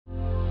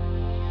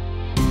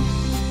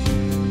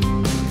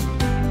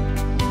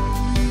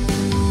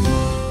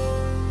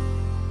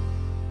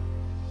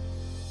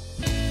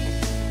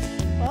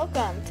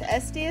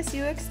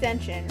CSU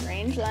Extension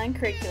Rangeland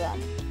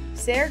Curriculum,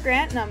 SARE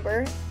Grant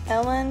Number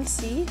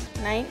LNC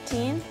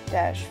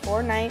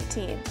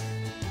 19-419.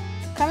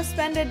 Come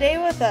spend a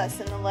day with us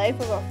in the life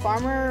of a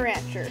farmer or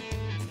rancher,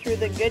 through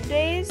the good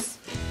days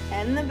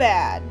and the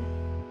bad.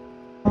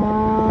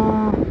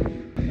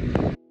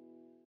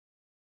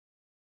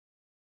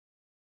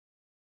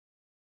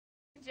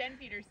 Jen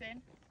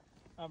Peterson.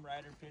 I'm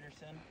Ryder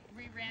Peterson.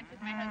 We ranch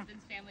with my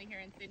husband's family here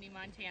in Sidney,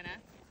 Montana.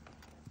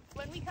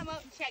 When we come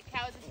out and check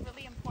cows, it's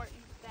really important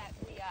that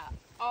we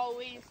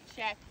always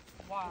check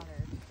water.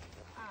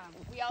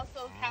 We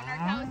also count our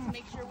cows to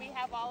make sure we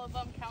have all of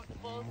them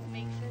countable, to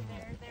make sure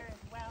they're there as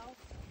well,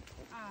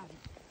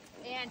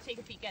 and take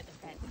a peek at the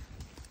fence.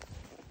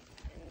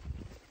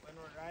 When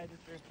we're riding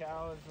through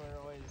cows, we're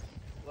always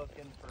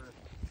looking for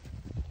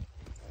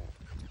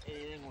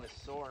anything with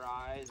sore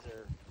eyes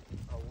or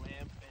a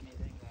limp,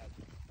 anything that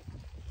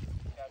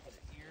got the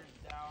ears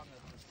down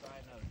that's a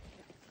sign of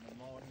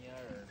pneumonia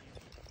or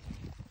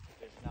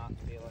just not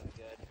feeling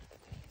good.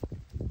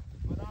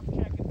 When I'm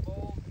checking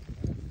bulls,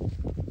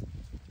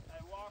 I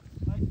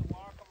like to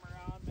walk them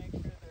around, make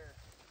sure they're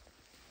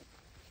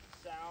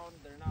sound,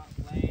 they're not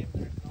lame,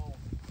 there's no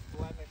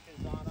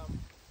blemishes on them,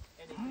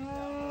 anything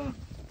that will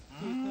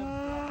keep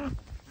them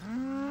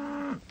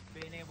from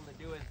being able to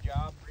do his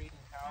job breeding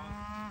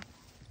cows.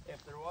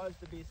 If there was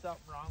to be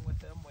something wrong with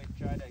him, we'd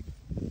try to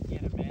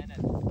get him in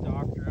and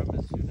doctor him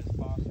as soon as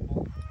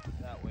possible.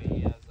 That way he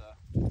has a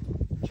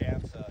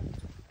chance of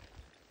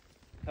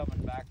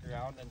coming back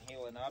around and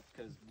healing up,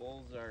 because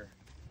bulls are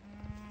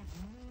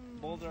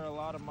a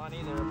lot of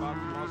money. They're about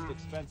the most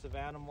expensive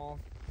animal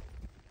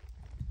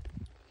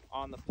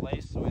on the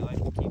place, so we like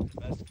to keep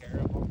the best care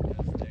of them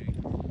because they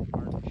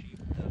aren't cheap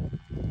to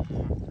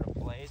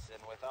replace.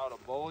 And without a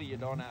bull, you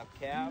don't have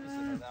calves,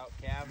 and without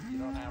calves, you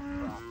don't have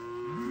profit.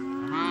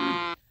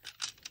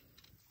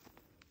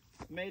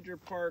 Major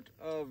part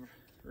of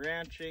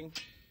ranching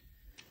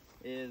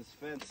is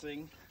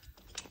fencing.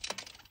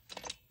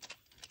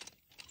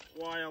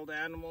 Wild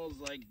animals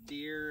like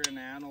deer and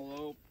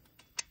antelope,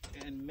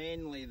 and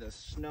mainly the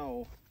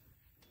snow,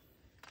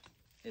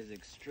 is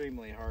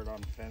extremely hard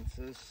on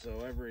fences.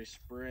 So every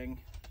spring,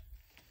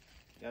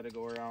 got to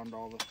go around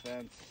all the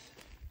fence,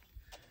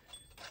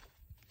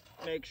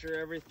 make sure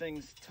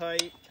everything's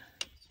tight,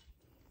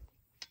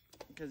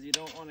 because you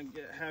don't want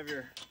to have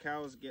your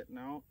cows getting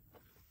out.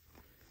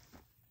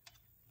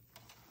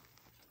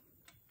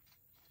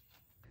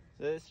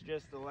 So this is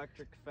just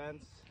electric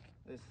fence.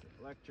 This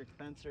electric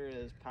fencer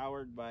is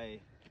powered by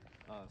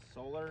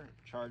solar,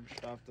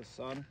 charged off the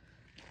sun.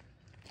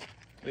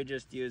 We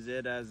just use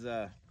it as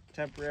a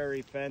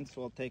temporary fence.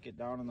 We'll take it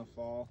down in the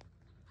fall.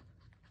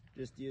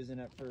 Just using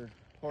it for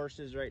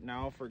horses right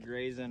now for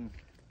grazing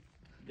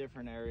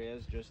different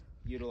areas, just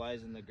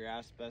utilizing the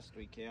grass best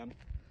we can.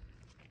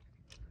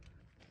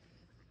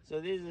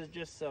 So these are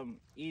just some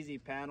easy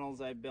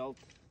panels I built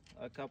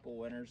a couple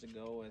winters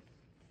ago with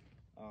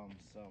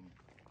some,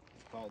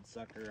 it's called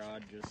sucker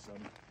rod, just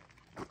some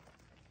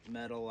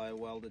metal I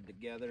welded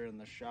together in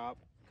the shop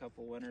a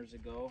couple winters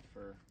ago.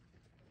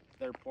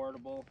 They're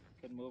portable,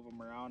 can move them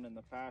around in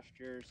the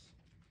pastures.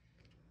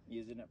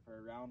 Using it for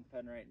a round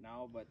pen right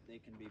now, but they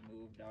can be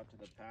moved out to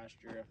the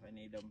pasture if I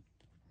need to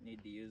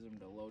use them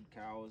to load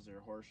cows or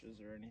horses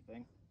or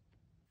anything.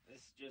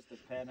 This is just a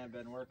pen I've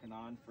been working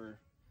on for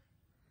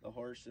the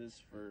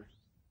horses for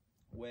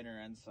winter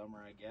and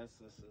summer, I guess.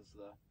 This is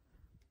the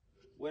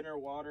winter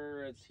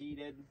water. It's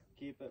heated,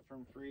 keep it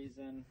from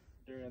freezing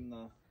during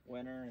the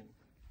winter. And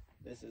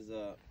this is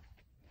a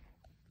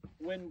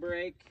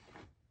windbreak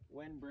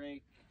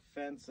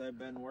fence I've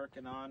been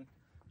working on,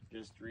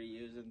 just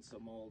reusing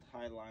some old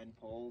Highline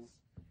poles.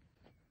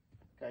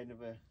 Kind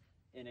of a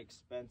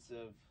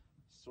inexpensive,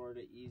 sort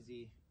of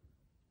easy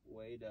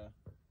way to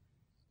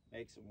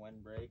make some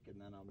windbreak. And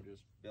then I'm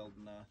just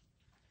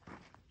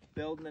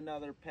building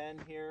another pen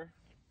here,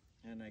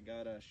 and I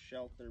got a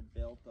shelter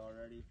built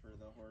already for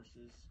the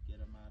horses, get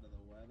them out of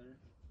the weather.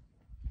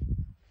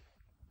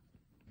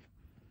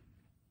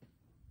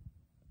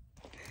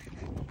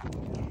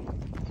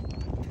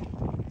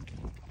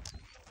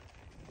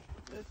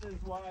 This is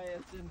why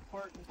it's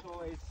important to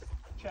always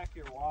check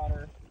your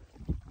water.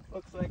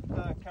 Looks like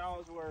the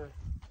cows were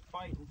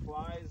fighting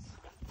flies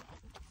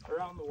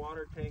around the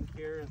water tank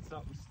here, and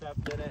something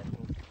stepped in it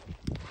and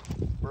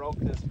broke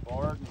this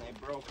board, and they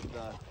broke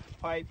the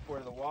pipe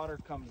where the water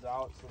comes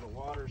out, so the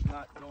water's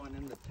not going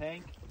in the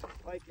tank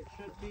like it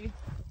should be.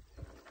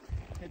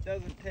 It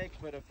doesn't take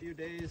but a few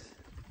days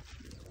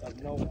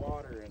of no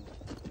water, and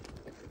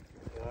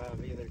you'll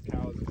have either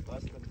cows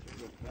busting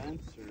through the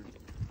fence or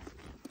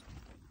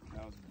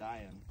cows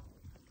dying.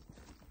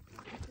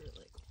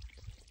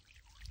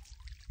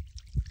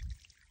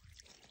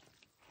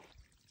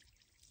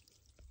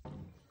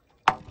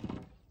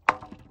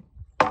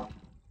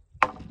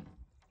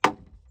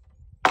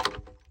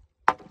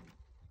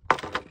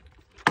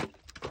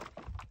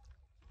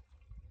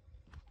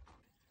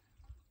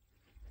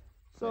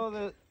 So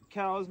the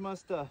cows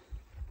must have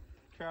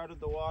crowded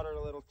the water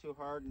a little too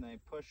hard, and they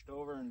pushed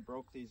over and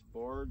broke these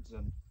boards,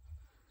 and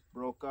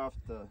broke off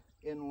the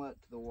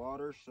inlet to the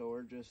water, so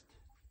we're just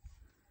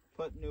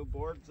putting new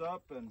boards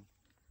up and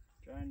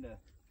trying to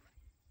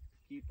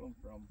keep them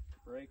from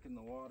breaking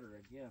the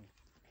water again.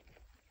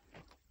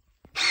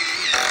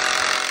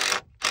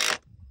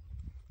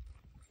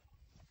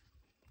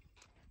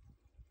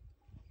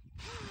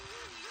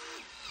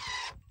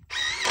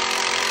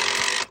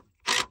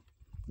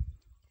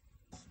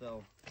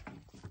 They'll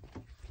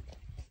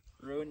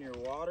ruin your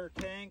water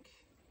tank,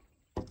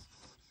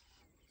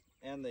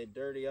 and they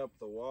dirty up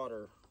the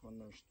water when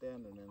they're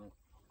standing in it.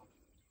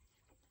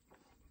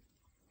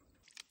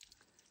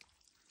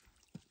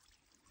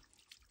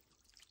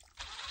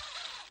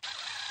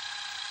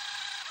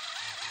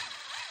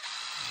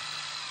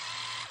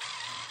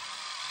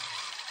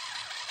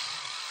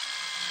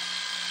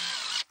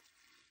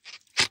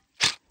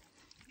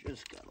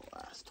 Just gotta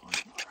last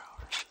 24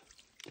 hours.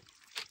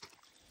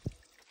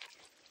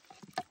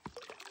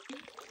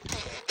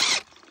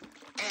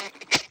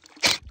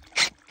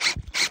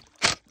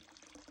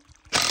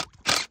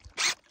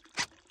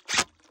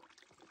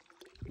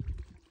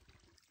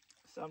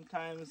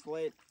 Sometimes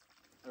late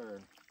or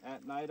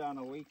at night on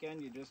a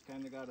weekend, you just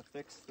kind of got to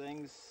fix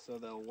things so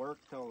they'll work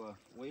till the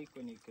week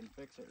when you can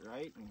fix it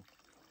right, and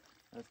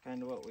that's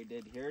kind of what we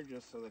did here,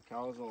 just so the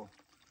cows will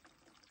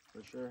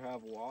for sure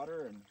have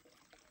water, and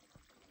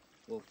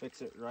we'll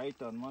fix it right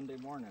on Monday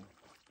morning.